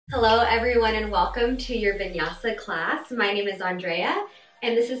Hello everyone and welcome to your vinyasa class. My name is Andrea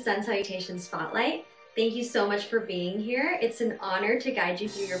and this is Sun Salutation Spotlight. Thank you so much for being here. It's an honor to guide you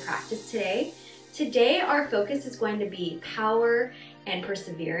through your practice today. Today our focus is going to be power and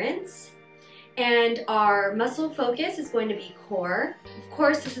perseverance, and our muscle focus is going to be core. Of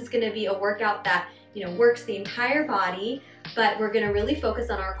course, this is going to be a workout that works the entire body, but we're going to really focus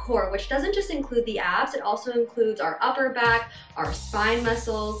on our core, which doesn't just include the abs, it also includes our upper back, our spine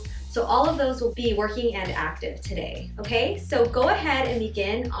muscles. So all of those will be working and active today, okay? So go ahead and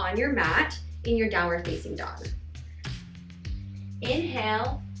begin on your mat in your downward facing dog.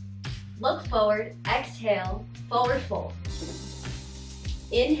 Inhale, look forward, exhale, forward fold.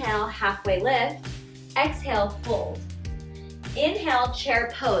 Inhale, halfway lift, exhale, fold. Inhale, chair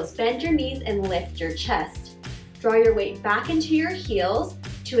pose, bend your knees and lift your chest. Draw your weight back into your heels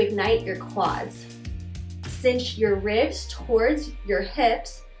to ignite your quads. Cinch your ribs towards your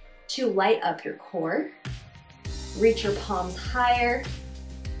hips to light up your core. Reach your palms higher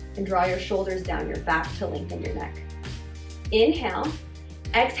and draw your shoulders down your back to lengthen your neck. Inhale,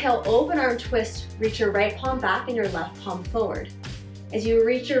 exhale, open arm twist, reach your right palm back and your left palm forward. As you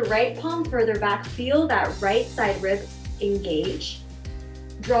reach your right palm further back, feel that right side rib engage.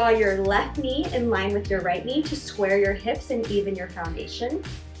 Draw your left knee in line with your right knee to square your hips and even your foundation.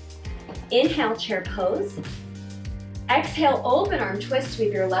 Inhale, chair pose. Exhale, open arm twist,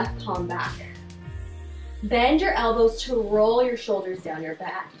 sweep your left palm back. Bend your elbows to roll your shoulders down your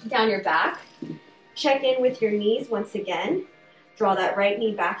back. Check in with your knees once again. Draw that right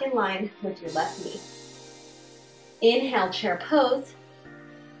knee back in line with your left knee. Inhale, chair pose.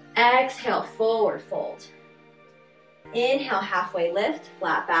 Exhale, forward fold. Inhale, halfway lift,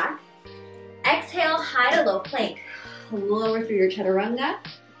 flat back. Exhale, high to low plank. Lower through your chaturanga.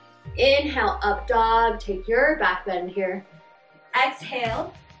 Inhale, up dog, take your back bend here.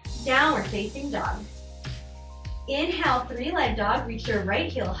 Exhale, downward facing dog. Inhale, three-leg dog, reach your right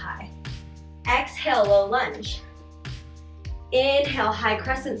heel high. Exhale, low lunge. Inhale, high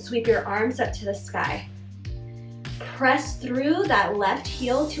crescent, sweep your arms up to the sky. Press through that left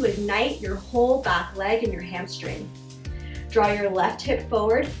heel to ignite your whole back leg and your hamstring. Draw your left hip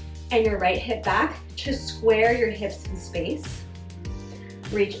forward and your right hip back to square your hips in space.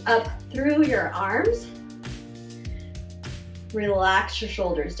 Reach up through your arms. Relax your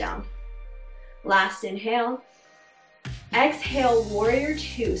shoulders down. Last inhale. Exhale, warrior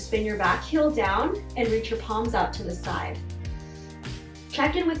two. Spin your back heel down and reach your palms out to the side.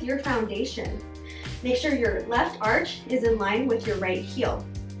 Check in with your foundation. Make sure your left arch is in line with your right heel.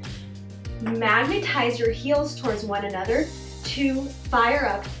 Magnetize your heels towards one another to fire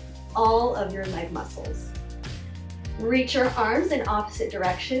up all of your leg muscles. Reach your arms in opposite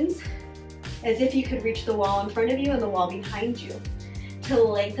directions as if you could reach the wall in front of you and the wall behind you to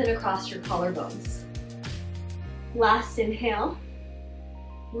lengthen across your collarbones. Last inhale,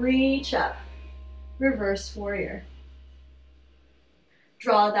 reach up, reverse warrior.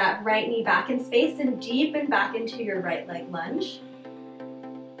 Draw that right knee back in space and deepen back into your right leg lunge.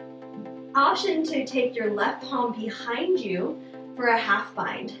 Option to take your left palm behind you for a half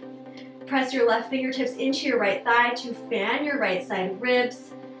bind. Press your left fingertips into your right thigh to fan your right side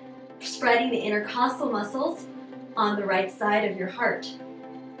ribs, spreading the intercostal muscles on the right side of your heart.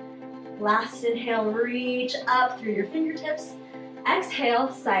 Last inhale, reach up through your fingertips.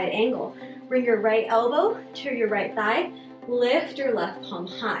 Exhale, side angle. Bring your right elbow to your right thigh. Lift your left palm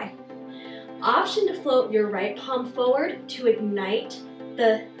high. Option to float your right palm forward to ignite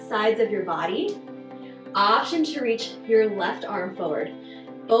the sides of your body. Option to reach your left arm forward.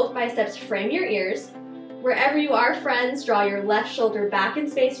 Both biceps frame your ears. Wherever you are, friends, draw your left shoulder back in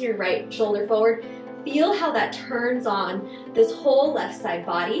space and your right shoulder forward. Feel how that turns on this whole left side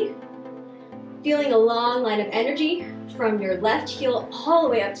body. Feeling a long line of energy from your left heel all the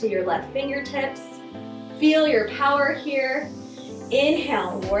way up to your left fingertips. Feel your power here.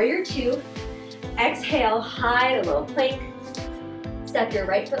 Inhale, warrior two. Exhale, high to low plank. Step your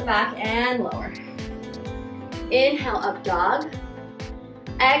right foot back and lower. Inhale, up dog.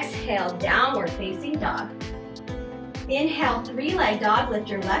 Exhale, downward facing dog. Inhale, three-leg dog, lift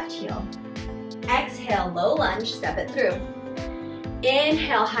your left heel. Exhale, low lunge, step it through.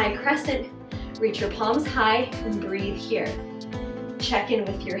 Inhale, high crescent, reach your palms high and breathe here. Check in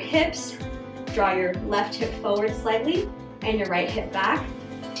with your hips. Draw your left hip forward slightly and your right hip back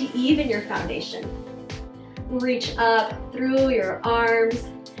to even your foundation. Reach up through your arms.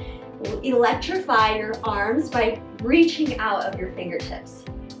 Electrify your arms by reaching out of your fingertips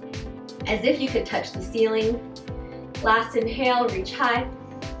as if you could touch the ceiling. Last inhale, reach high.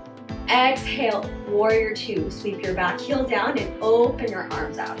 Exhale, warrior two. Sweep your back heel down and open your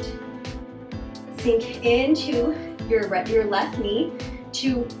arms out. Sink into your left knee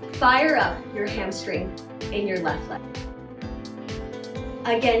to fire up your hamstring in your left leg.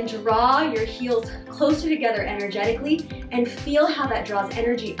 Again, draw your heels closer together energetically and feel how that draws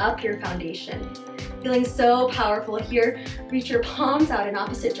energy up your foundation. Feeling so powerful here. Reach your palms out in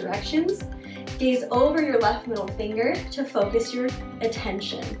opposite directions. Gaze over your left middle finger to focus your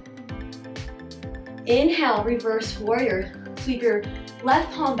attention. Inhale, reverse warrior. Sweep your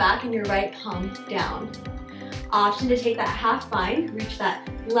left palm back and your right palm down. Option to take that half bind. Reach that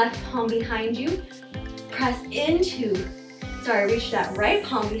left palm behind you. Reach that right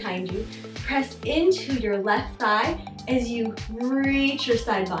palm behind you. Press into your left thigh as you reach your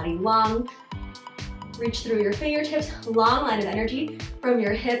side body long. Reach through your fingertips, long line of energy from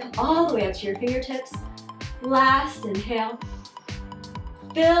your hip all the way up to your fingertips. Last inhale.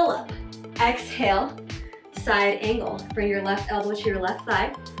 Fill up. Exhale. Side angle. Bring your left elbow to your left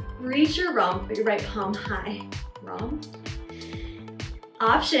thigh. Reach your rom, put your right palm high. Rom.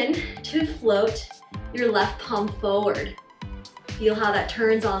 Option to float your left palm forward. Feel how that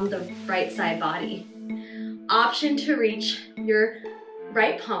turns on the right side body. Option to reach your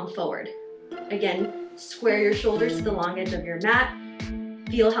right palm forward. Again, square your shoulders to the long edge of your mat.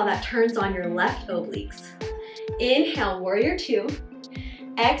 Feel how that turns on your left obliques. Inhale, warrior two.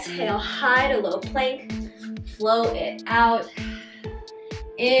 Exhale, high to low plank. Flow it out.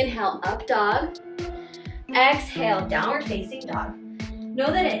 Inhale, up dog. Exhale, downward facing dog. Know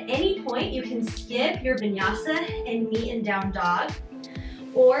that at any point you can skip your vinyasa and meet in down dog,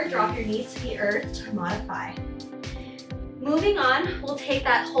 or drop your knees to the earth to modify. Moving on, we'll take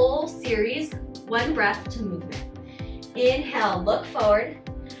that whole series, one breath to movement. Inhale, look forward.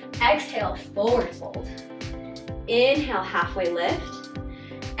 Exhale, forward fold. Inhale, halfway lift.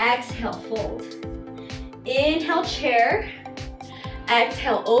 Exhale, fold. Inhale, chair.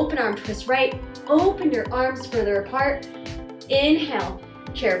 Exhale, open arm twist right. Open your arms further apart. Inhale,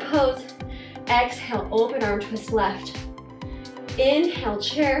 chair pose. Exhale, open arm twist left. Inhale,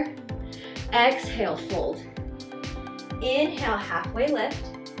 chair. Exhale, fold. Inhale, halfway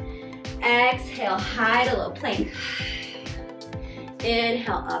lift. Exhale, high to low plank.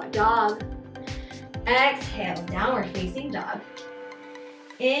 Inhale, up dog. Exhale, downward facing dog.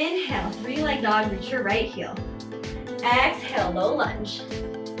 Inhale, three-leg dog, reach your right heel. Exhale, low lunge.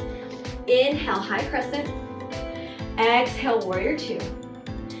 Inhale, high crescent. Exhale, warrior two.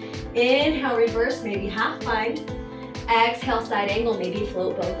 Inhale, reverse, maybe half bind. Exhale, side angle, maybe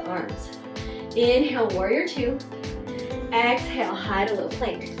float both arms. Inhale, warrior two. Exhale, high to low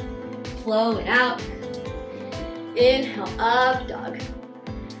plank. Flow it out. Inhale, up dog.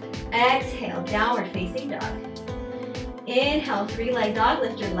 Exhale, downward facing dog. Inhale, three-leg dog,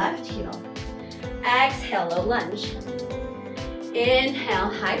 lift your left heel. Exhale, low lunge. Inhale,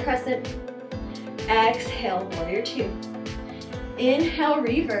 high crescent. Exhale, warrior two. Inhale,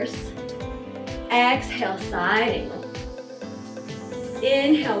 reverse. Exhale, side angle.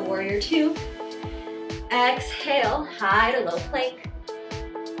 Inhale, warrior two. Exhale, high to low plank.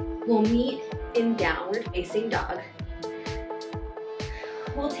 We'll meet in downward facing dog.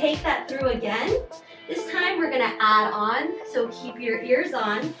 We'll take that through again. This time we're gonna add on, so keep your ears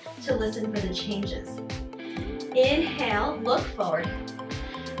on to listen for the changes. Inhale, look forward.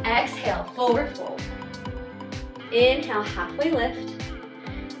 Exhale, forward fold. Inhale, halfway lift.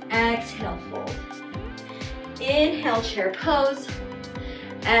 Exhale, fold. Inhale, chair pose.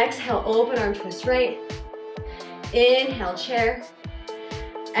 Exhale, open arm twist right. Inhale, chair.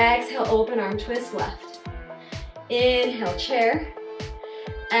 Exhale, open arm twist left. Inhale, chair.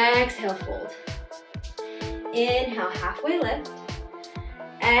 Exhale, fold. Inhale, halfway lift.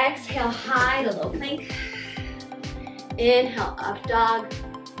 Exhale, high to low plank. Inhale, up dog.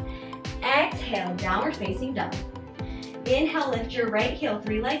 Exhale, downward facing dog. Inhale, lift your right heel,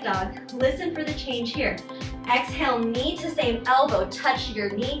 three-leg dog. Listen for the change here. Exhale, knee to same elbow, touch your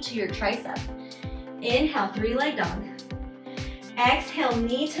knee to your tricep. Inhale, three-leg dog. Exhale,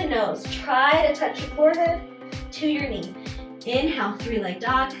 knee to nose. Try to touch your forehead to your knee. Inhale, three-leg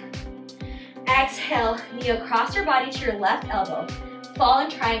dog. Exhale, knee across your body to your left elbow. Fall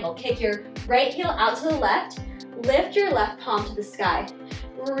in triangle. Kick your right heel out to the left. Lift your left palm to the sky.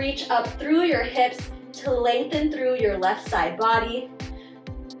 Reach up through your hips to lengthen through your left side body.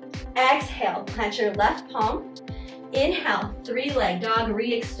 Exhale, plant your left palm. Inhale, three-leg dog,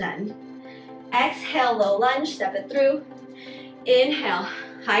 re-extend. Exhale, low lunge, step it through. Inhale,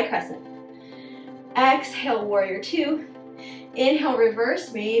 high crescent. Exhale, warrior two. Inhale,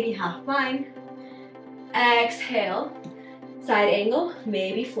 reverse, maybe half bind. Exhale, side angle,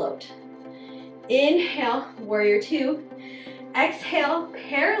 maybe float. Inhale, warrior two. Exhale,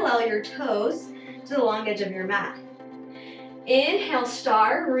 parallel your toes to the long edge of your mat. Inhale,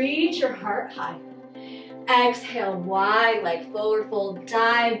 star, reach your heart high. Exhale, wide leg forward fold,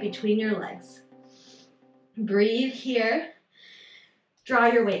 dive between your legs. Breathe here. Draw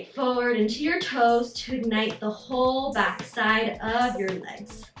your weight forward into your toes to ignite the whole back side of your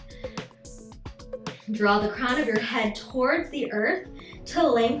legs. Draw the crown of your head towards the earth to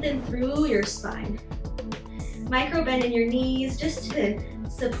lengthen through your spine. Micro bend in your knees just to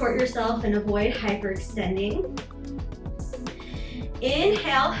support yourself and avoid hyperextending.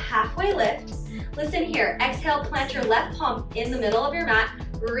 Inhale, halfway lift. Listen here, exhale, plant your left palm in the middle of your mat.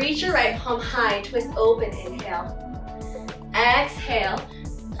 Reach your right palm high, twist open, inhale. Exhale,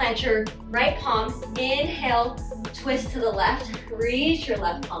 plant your right palm, inhale, twist to the left, reach your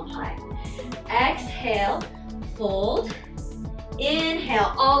left palm high. Exhale, fold.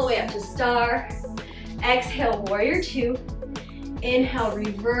 Inhale, all the way up to star. Exhale, warrior two. Inhale,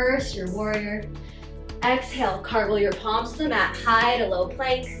 reverse your warrior. Exhale, cartwheel your palms to the mat, high to low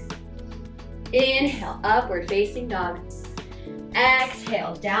plank. Inhale, upward facing dog.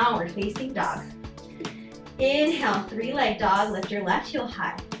 Exhale, downward facing dog. Inhale, three-leg dog, lift your left heel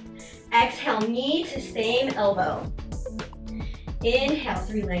high. Exhale, knee to same elbow. Inhale,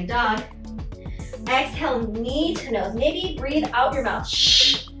 three-leg dog. Exhale, knee to nose. Maybe breathe out your mouth.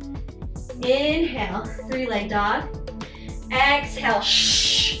 Shh. Inhale, three-leg dog. Exhale,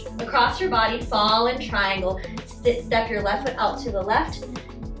 shh. Across your body, fall in triangle. Step your left foot out to the left.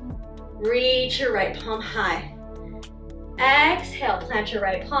 Reach your right palm high. Exhale, plant your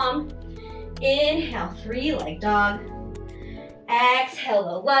right palm. Inhale, three-leg dog. Exhale,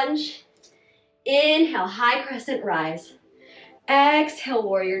 low lunge. Inhale, high crescent rise. Exhale,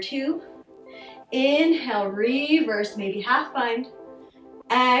 warrior two. Inhale, reverse, maybe half bind.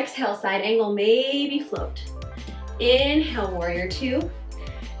 Exhale, side angle, maybe float. Inhale, warrior two.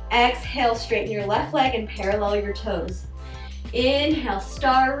 Exhale, straighten your left leg and parallel your toes. Inhale,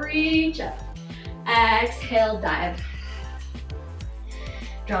 star, reach up. Exhale, dive.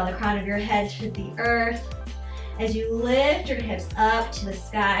 Draw the crown of your head to the earth. As you lift your hips up to the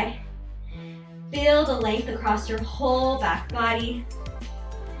sky, feel the length across your whole back body.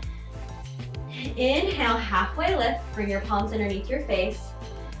 Inhale, halfway lift, bring your palms underneath your face.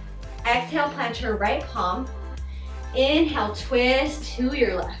 Exhale, plant your right palm. Inhale, twist to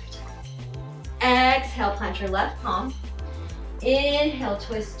your left. Exhale, plant your left palm. Inhale,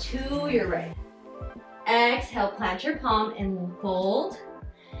 twist to your right. Exhale, plant your palm and fold.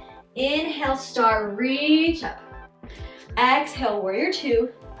 Inhale, star, reach up. Exhale, warrior two.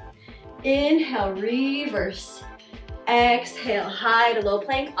 Inhale, reverse. Exhale, high to low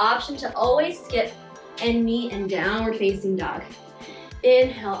plank. Option to always skip and meet in downward facing dog.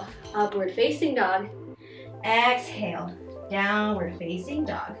 Inhale, upward facing dog. Exhale, downward facing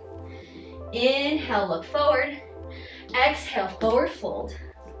dog. Inhale, look forward. Exhale, forward fold.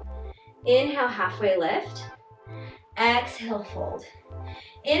 Inhale, halfway lift. Exhale, fold.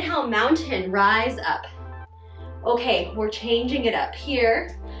 Inhale, mountain, rise up. Okay, we're changing it up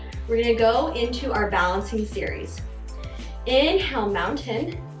here. We're gonna go into our balancing series. Inhale,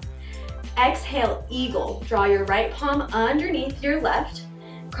 mountain. Exhale, eagle. Draw your right palm underneath your left.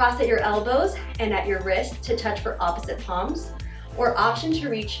 Cross at your elbows and at your wrists to touch for opposite palms, or option to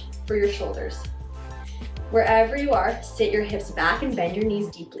reach for your shoulders. Wherever you are, sit your hips back and bend your knees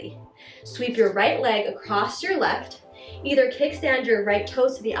deeply. Sweep your right leg across your left. Either kickstand your right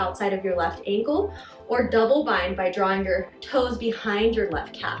toes to the outside of your left ankle, or double bind by drawing your toes behind your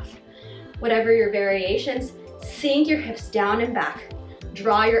left calf. Whatever your variations, sink your hips down and back.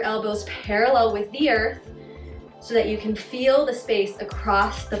 Draw your elbows parallel with the earth so that you can feel the space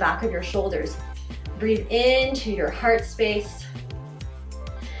across the back of your shoulders. Breathe into your heart space.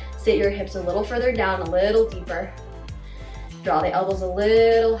 Sit your hips a little further down, a little deeper. Draw the elbows a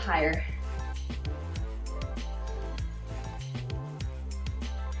little higher.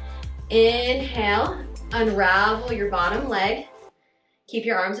 Inhale, unravel your bottom leg. Keep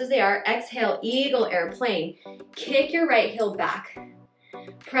your arms as they are. Exhale, eagle airplane. Kick your right heel back.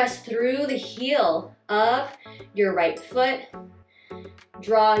 Press through the heel of your right foot.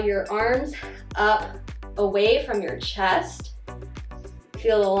 Draw your arms up away from your chest.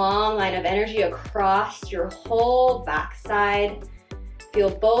 Feel the long line of energy across your whole backside. Feel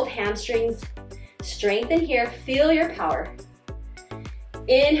both hamstrings strengthen here. Feel your power.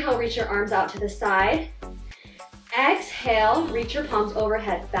 Inhale, reach your arms out to the side. Exhale, reach your palms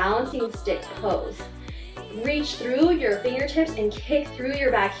overhead, balancing stick pose. Reach through your fingertips and kick through your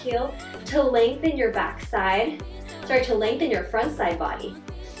back heel to lengthen your back side. To lengthen your front side body.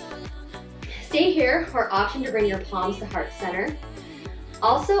 Stay here, or option to bring your palms to heart center.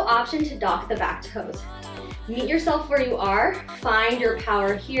 Also option to dock the back toes. Meet yourself where you are, find your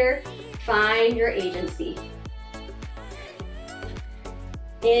power here, find your agency.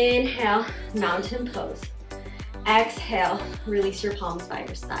 Inhale, mountain pose. Exhale, release your palms by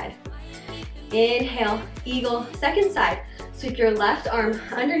your side. Inhale, eagle, second side. Sweep your left arm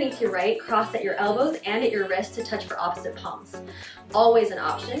underneath your right, cross at your elbows and at your wrists to touch for opposite palms. Always an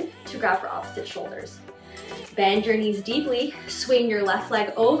option to grab for opposite shoulders. Bend your knees deeply, swing your left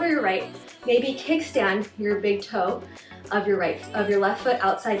leg over your right, maybe kickstand your big toe of your left foot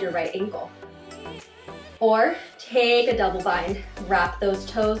outside your right ankle. Or take a double bind, wrap those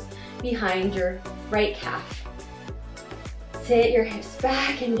toes behind your right calf. Sit your hips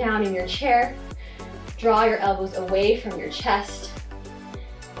back and down in your chair. Draw your elbows away from your chest.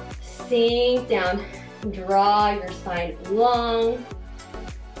 Sink down, draw your spine long.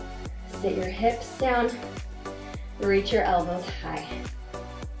 Sit your hips down, reach your elbows high.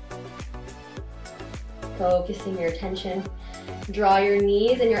 Focusing your attention. Draw your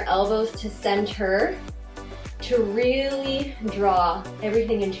knees and your elbows to center to really draw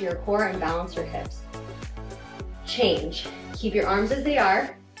everything into your core and balance your hips. Change. Keep your arms as they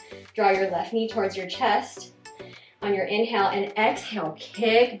are. Draw your left knee towards your chest. On your inhale and exhale,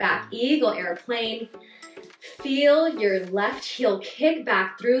 kick back, eagle airplane. Feel your left heel kick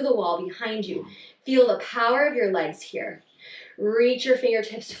back through the wall behind you. Feel the power of your legs here. Reach your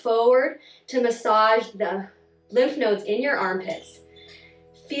fingertips forward to massage the lymph nodes in your armpits.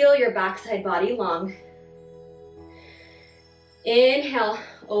 Feel your backside body long. Inhale,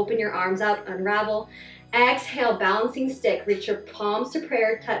 open your arms out, unravel. Exhale, balancing stick. Reach your palms to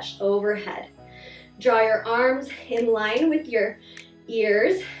prayer, touch overhead. Draw your arms in line with your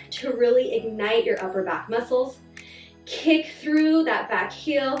ears to really ignite your upper back muscles. Kick through that back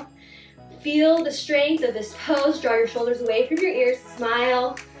heel. Feel the strength of this pose. Draw your shoulders away from your ears.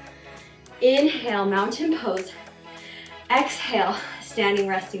 Smile. Inhale, mountain pose. Exhale, standing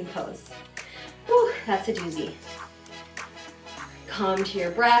resting pose. Whew, that's a doozy. Come to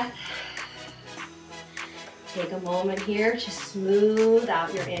your breath. Take a moment here to smooth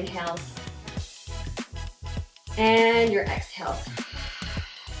out your inhales and your exhales.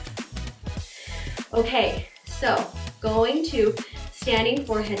 Okay, so going to standing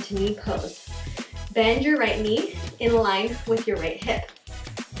forehead to knee pose. Bend your right knee in line with your right hip.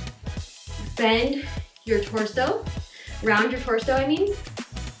 Bend your torso, round your torso,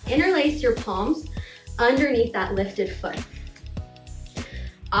 Interlace your palms underneath that lifted foot.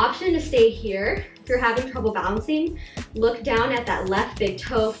 Option to stay here. If you're having trouble balancing, look down at that left big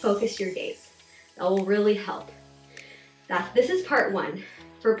toe, focus your gaze. That will really help. This is part one.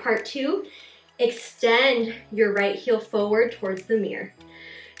 For part two, extend your right heel forward towards the mirror.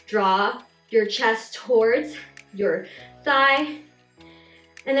 Draw your chest towards your thigh.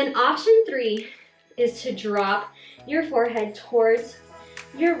 And then option three is to drop your forehead towards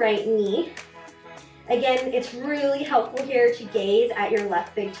your right knee. Again, it's really helpful here to gaze at your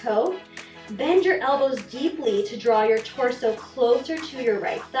left big toe. Bend your elbows deeply to draw your torso closer to your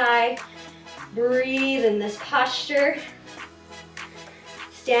right thigh. Breathe in this posture.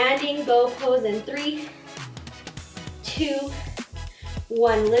 Standing bow pose in 3, 2,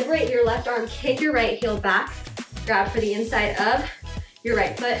 1. Liberate your left arm, kick your right heel back. Grab for the inside of your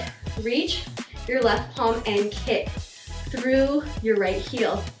right foot. Reach your left palm and kick through your right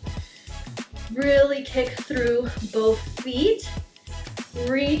heel. Really kick through both feet.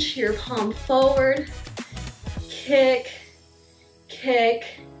 Reach your palm forward. Kick, kick,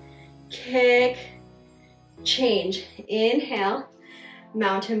 kick. Change. Inhale,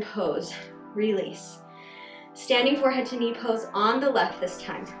 mountain pose. Release. Standing forehead to knee pose on the left this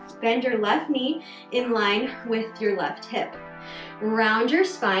time. Bend your left knee in line with your left hip. Round your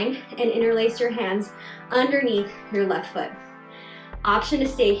spine and interlace your hands underneath your left foot. Option to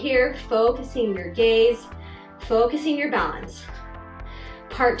stay here, focusing your gaze, focusing your balance.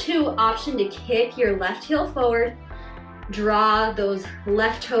 Part two, option to kick your left heel forward. Draw those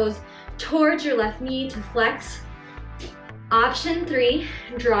left toes towards your left knee to flex. Option three,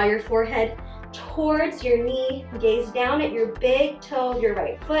 draw your forehead towards your knee, gaze down at your big toe of your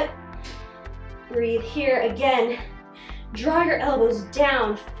right foot. Breathe here again. Draw your elbows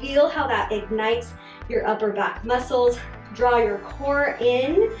down. Feel how that ignites your upper back muscles. Draw your core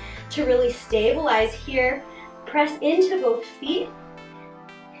in to really stabilize here. Press into both feet.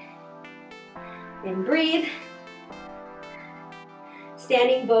 And breathe.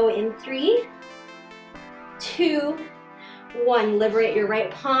 Standing bow in 3, 2, 1. Liberate your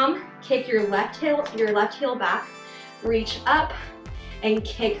right palm. Kick your left heel back. Reach up. and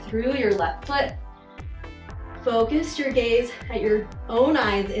kick through your left foot. Focus your gaze at your own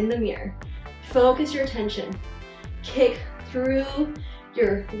eyes in the mirror. Focus your attention. Kick through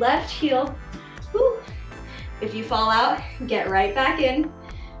your left heel. Woo. If you fall out, get right back in.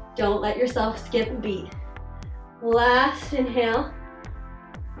 Don't let yourself skip a beat. Last inhale.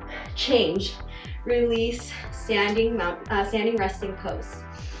 Change. Release, standing resting pose.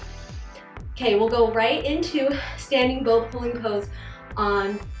 Okay, we'll go right into standing bow pulling pose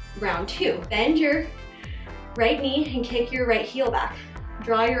on round 2. Bend your right knee and kick your right heel back.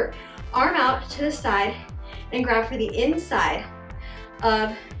 Draw your arm out to the side and grab for the inside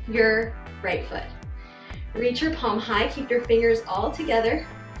of your right foot. Reach your palm high, keep your fingers all together.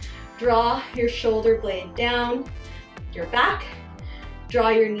 Draw your shoulder blade down, your back. Draw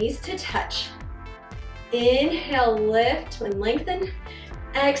your knees to touch. Inhale, lift and lengthen.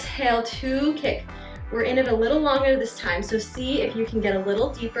 Exhale to kick. We're in it a little longer this time, so see if you can get a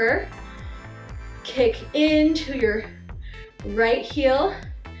little deeper. Kick into your right heel.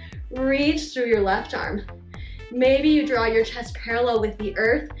 Reach through your left arm. Maybe you draw your chest parallel with the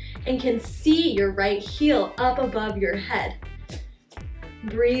earth and can see your right heel up above your head.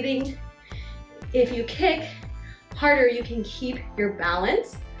 Breathing. If you kick harder, you can keep your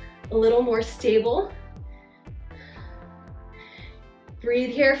balance a little more stable.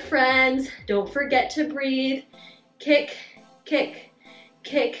 Breathe here, friends. Don't forget to breathe. Kick, kick,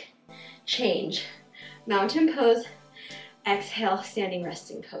 kick, change. Mountain pose. Exhale, standing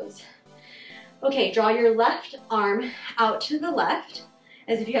resting pose. Okay, draw your left arm out to the left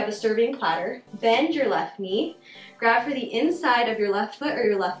as if you have a serving platter. Bend your left knee. Grab for the inside of your left foot or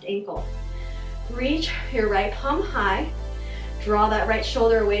your left ankle. Reach your right palm high. Draw that right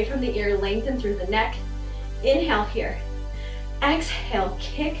shoulder away from the ear, lengthen through the neck. Inhale here. Exhale,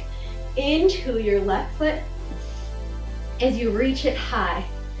 kick into your left foot as you reach it high.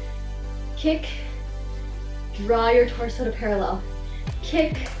 Kick, draw your torso to parallel.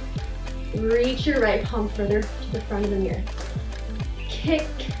 Kick, reach your right palm further to the front of the mirror. Kick,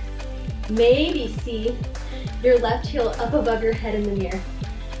 maybe see your left heel up above your head in the mirror.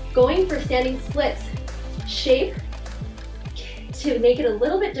 Going for standing splits, shape to make it a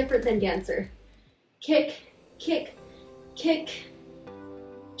little bit different than dancer. Kick, kick, kick,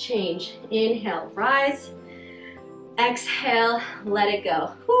 change. Inhale, rise. Exhale, let it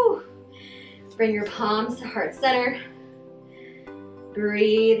go. Whew. Bring your palms to heart center.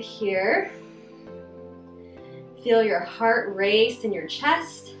 Breathe here. Feel your heart race in your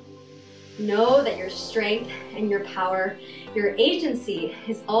chest. Know that your strength and your power, your agency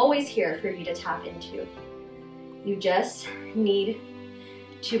is always here for you to tap into. You just need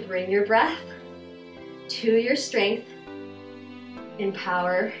to bring your breath to your strength and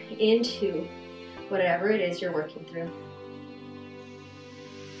power into whatever it is you're working through.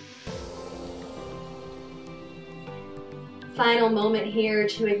 Final moment here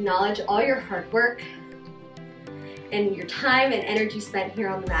to acknowledge all your hard work and your time and energy spent here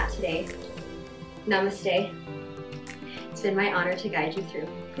on the mat today. Namaste. It's been my honor to guide you through.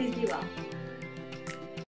 Please be well.